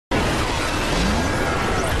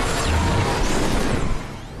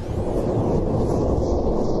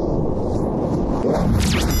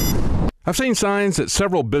I've seen signs at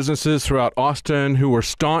several businesses throughout Austin who were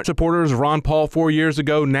staunch supporters of Ron Paul 4 years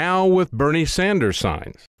ago, now with Bernie Sanders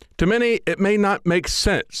signs. To many, it may not make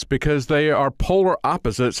sense because they are polar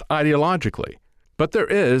opposites ideologically, but there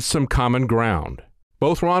is some common ground.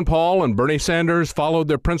 Both Ron Paul and Bernie Sanders followed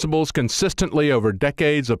their principles consistently over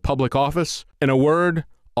decades of public office. In a word,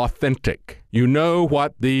 authentic. You know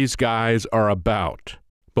what these guys are about.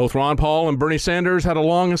 Both Ron Paul and Bernie Sanders had a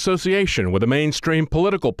long association with a mainstream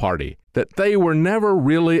political party that they were never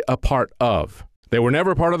really a part of. They were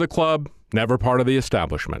never part of the club, never part of the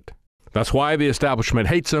establishment. That's why the establishment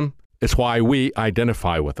hates them. It's why we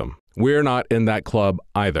identify with them. We're not in that club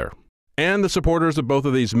either. And the supporters of both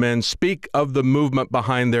of these men speak of the movement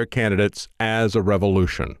behind their candidates as a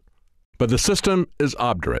revolution. But the system is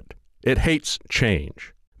obdurate. It hates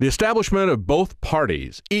change. The establishment of both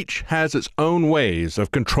parties each has its own ways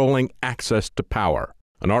of controlling access to power.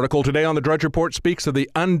 An article today on the Drudge Report speaks of the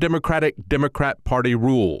undemocratic Democrat Party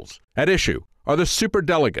rules. At issue are the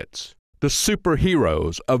superdelegates, the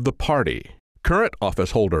superheroes of the party, current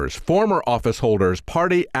office holders, former office holders,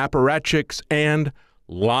 party apparatchiks, and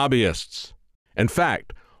lobbyists. In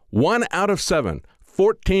fact, 1 out of 7,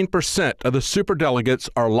 14% of the superdelegates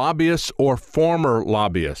are lobbyists or former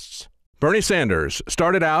lobbyists. Bernie Sanders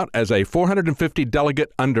started out as a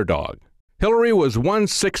 450-delegate underdog. Hillary was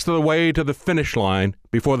 1/6 of the way to the finish line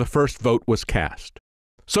before the first vote was cast.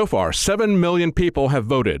 So far, 7 million people have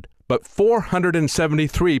voted, but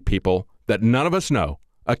 473 people that none of us know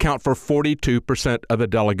account for 42% of the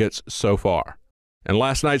delegates so far. In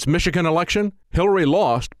last night's Michigan election, Hillary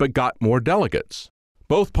lost but got more delegates.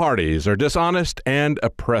 Both parties are dishonest and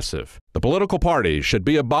oppressive. The political parties should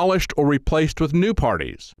be abolished or replaced with new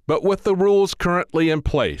parties. But with the rules currently in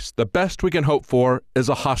place, the best we can hope for is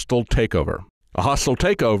a hostile takeover. A hostile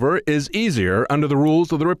takeover is easier under the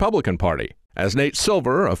rules of the Republican Party. As Nate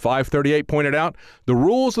Silver of 538 pointed out, the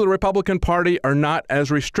rules of the Republican Party are not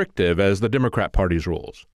as restrictive as the Democrat Party's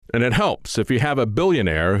rules. And it helps if you have a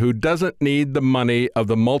billionaire who doesn't need the money of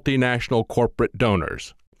the multinational corporate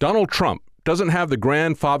donors. Donald Trump doesn't have the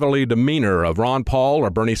grandfatherly demeanor of Ron Paul or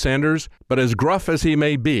Bernie Sanders, but as gruff as he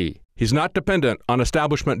may be, he's not dependent on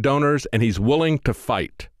establishment donors and he's willing to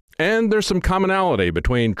fight. And there's some commonality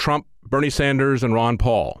between Trump, Bernie Sanders, and Ron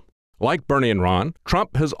Paul. Like Bernie and Ron,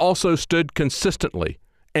 Trump has also stood consistently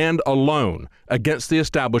and alone against the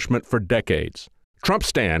establishment for decades. Trump's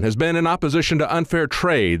stand has been in opposition to unfair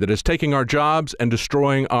trade that is taking our jobs and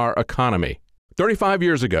destroying our economy. 35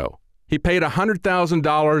 years ago, he paid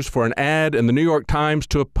 $100,000 for an ad in the New York Times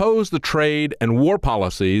to oppose the trade and war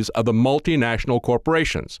policies of the multinational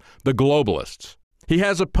corporations, the globalists. He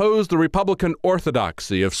has opposed the Republican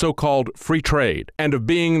orthodoxy of so-called free trade and of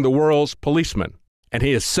being the world's policeman, and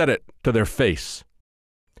he has said it to their face.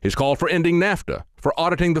 He's called for ending NAFTA, for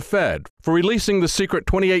auditing the Fed, for releasing the secret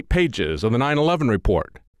 28 pages of the 9/11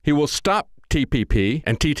 report. He will stop TPP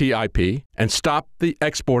and TTIP and stop the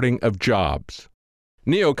exporting of jobs.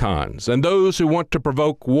 Neocons and those who want to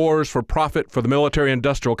provoke wars for profit for the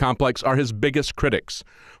military-industrial complex are his biggest critics.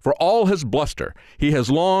 For all his bluster, he has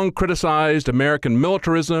long criticized American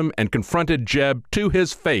militarism and confronted Jeb to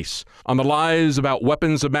his face on the lies about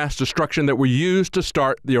weapons of mass destruction that were used to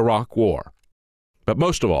start the Iraq War. But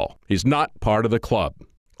most of all, he's not part of the club.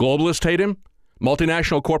 Globalists hate him,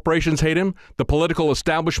 multinational corporations hate him, the political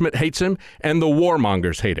establishment hates him, and the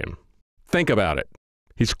warmongers hate him. Think about it.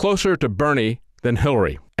 He's closer to Bernie than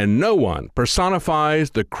Hillary, and no one personifies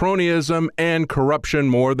the cronyism and corruption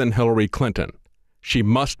more than Hillary Clinton. She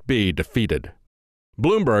must be defeated.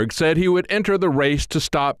 Bloomberg said he would enter the race to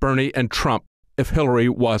stop Bernie and Trump if Hillary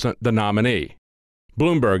wasn't the nominee.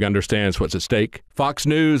 Bloomberg understands what's at stake. Fox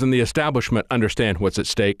News and the establishment understand what's at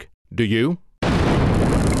stake. Do you?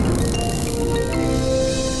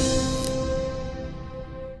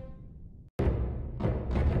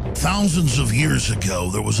 Thousands of years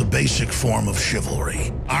ago, there was a basic form of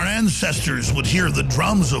chivalry. Our ancestors would hear the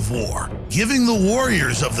drums of war, giving the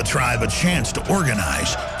warriors of the tribe a chance to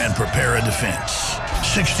organize and prepare a defense.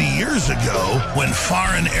 60 years ago, when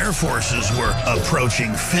foreign air forces were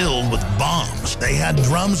approaching filled with bombs, they had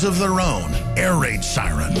drums of their own, air raid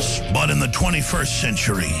sirens. But in the 21st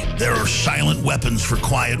century, there are silent weapons for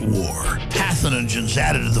quiet war. Pathogens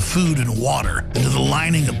added to the food and water, and to the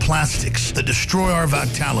lining of plastics that destroy our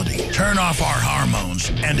vitality, turn off our heart, hormones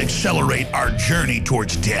and accelerate our journey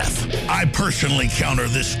towards death. I personally counter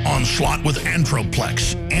this onslaught with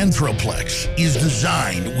Anthroplex. Anthroplex is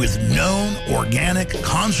designed with known organic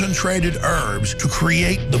concentrated herbs to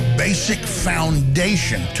create the basic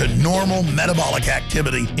foundation to normal metabolic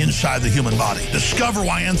activity inside the human body. Discover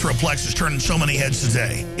why Anthroplex is turning so many heads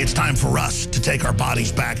today. It's time for us to take our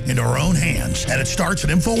bodies back into our own hands, and it starts at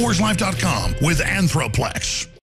InfoWarsLife.com with Anthroplex.